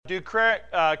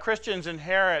Christians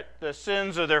inherit the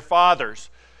sins of their fathers?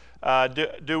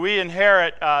 Do we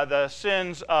inherit the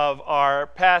sins of our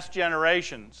past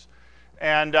generations?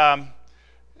 And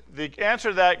the answer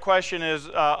to that question is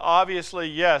obviously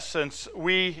yes, since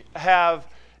we have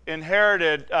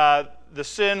inherited the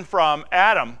sin from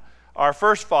Adam, our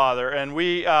first father, and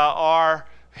we are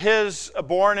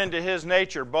born into his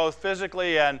nature, both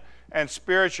physically and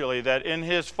spiritually, that in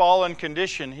his fallen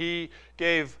condition he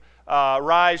gave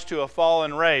rise to a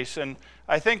fallen race. And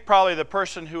I think probably the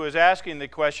person who was asking the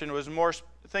question was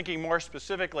thinking more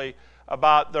specifically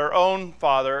about their own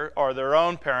father or their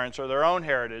own parents or their own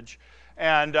heritage.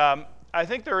 And I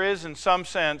think there is, in some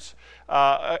sense,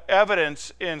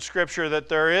 evidence in Scripture that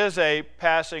there is a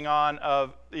passing on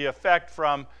of the effect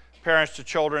from parents to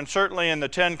children. Certainly in the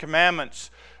Ten Commandments,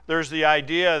 there's the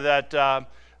idea that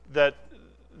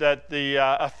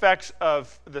the effects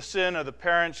of the sin of the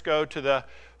parents go to the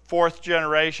fourth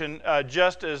generation,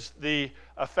 just as the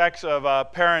effects of a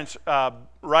parent's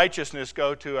righteousness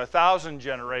go to 1,000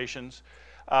 generations.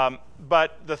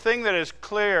 But the thing that is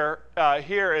clear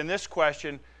here in this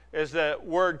question is the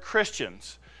word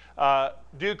Christians.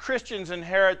 Do Christians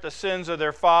inherit the sins of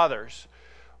their fathers?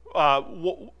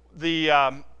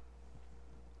 The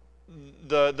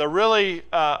really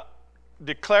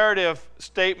declarative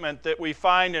statement that we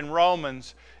find in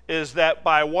Romans is that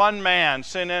by one man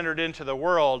sin entered into the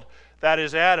world, that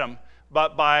is Adam,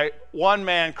 but by one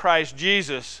man, Christ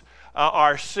Jesus,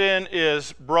 our sin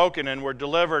is broken and we're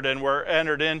delivered and we're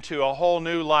entered into a whole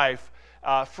new life,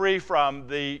 free from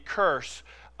the curse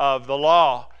of the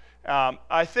law.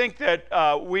 I think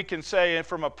that we can say,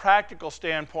 from a practical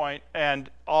standpoint and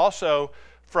also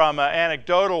from an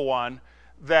anecdotal one,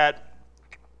 that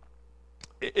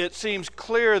it seems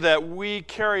clear that we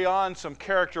carry on some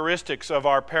characteristics of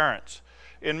our parents.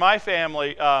 In my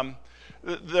family,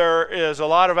 there is a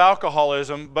lot of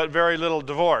alcoholism, but very little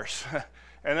divorce.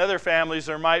 In other families,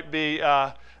 there might be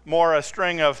more a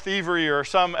string of thievery or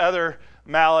some other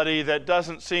malady that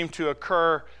doesn't seem to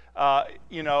occur,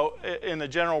 in the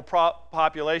general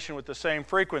population with the same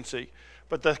frequency.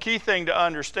 But the key thing to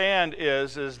understand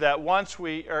is that once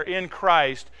we are in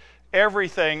Christ,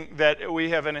 everything that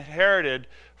we have inherited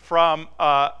from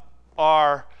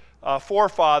our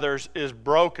forefathers is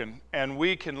broken, and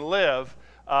we can live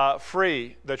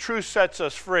free. The truth sets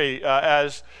us free,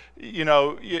 as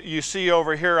you see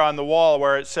over here on the wall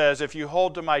where it says, "If you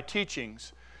hold to my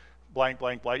teachings, blank,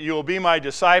 blank, blank, you will be my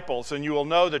disciples, and you will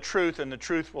know the truth, and the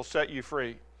truth will set you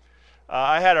free."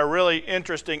 I had a really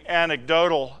interesting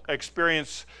anecdotal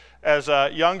experience as a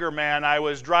younger man. I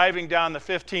was driving down the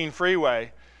 15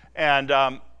 freeway, and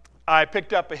I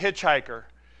picked up a hitchhiker,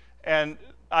 and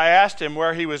I asked him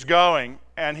where he was going,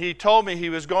 and he told me he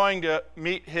was going to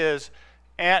meet his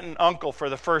aunt and uncle for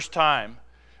the first time.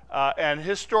 And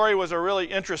his story was a really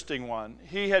interesting one.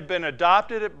 He had been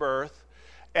adopted at birth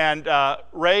and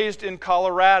raised in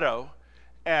Colorado,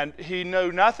 and he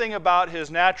knew nothing about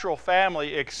his natural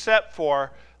family except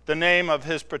for the name of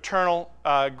his paternal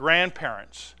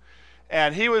grandparents.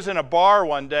 And he was in a bar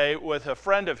one day with a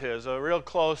friend of his, a real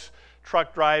close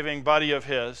truck driving buddy of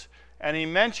his, and he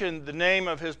mentioned the name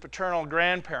of his paternal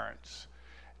grandparents.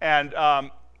 And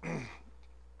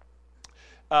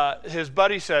his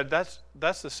buddy said,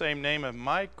 that's the same name of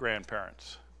my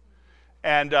grandparents.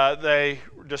 And they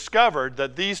discovered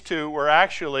that these two were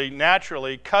actually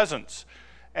naturally cousins.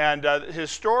 And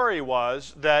his story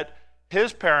was that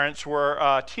his parents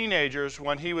were teenagers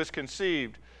when he was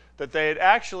conceived, that they had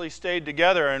actually stayed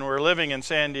together and were living in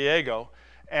San Diego.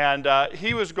 And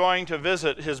he was going to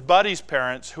visit his buddy's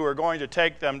parents, who were going to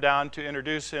take them down to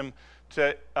introduce him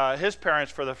to his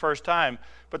parents for the first time.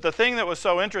 But the thing that was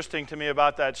so interesting to me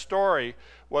about that story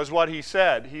was what he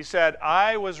said. He said,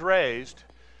 "I was raised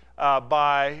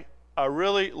by a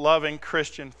really loving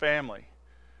Christian family,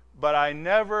 but I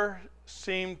never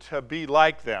seemed to be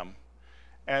like them.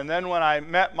 And then when I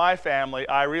met my family,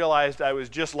 I realized I was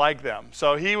just like them."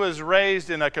 So he was raised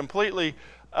in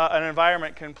an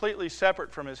environment completely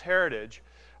separate from his heritage,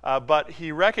 but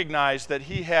he recognized that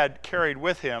he had carried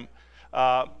with him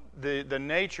the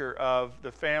nature of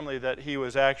the family that he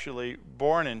was actually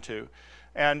born into.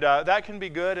 And that can be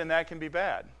good and that can be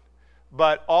bad.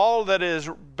 But all that is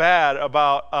bad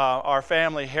about our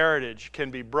family heritage can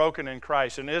be broken in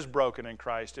Christ and is broken in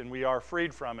Christ, and we are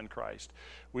freed from in Christ.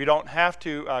 We don't have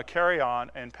to carry on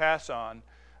and pass on,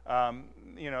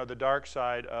 the dark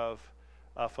side of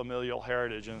familial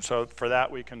heritage, and so for that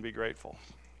we can be grateful.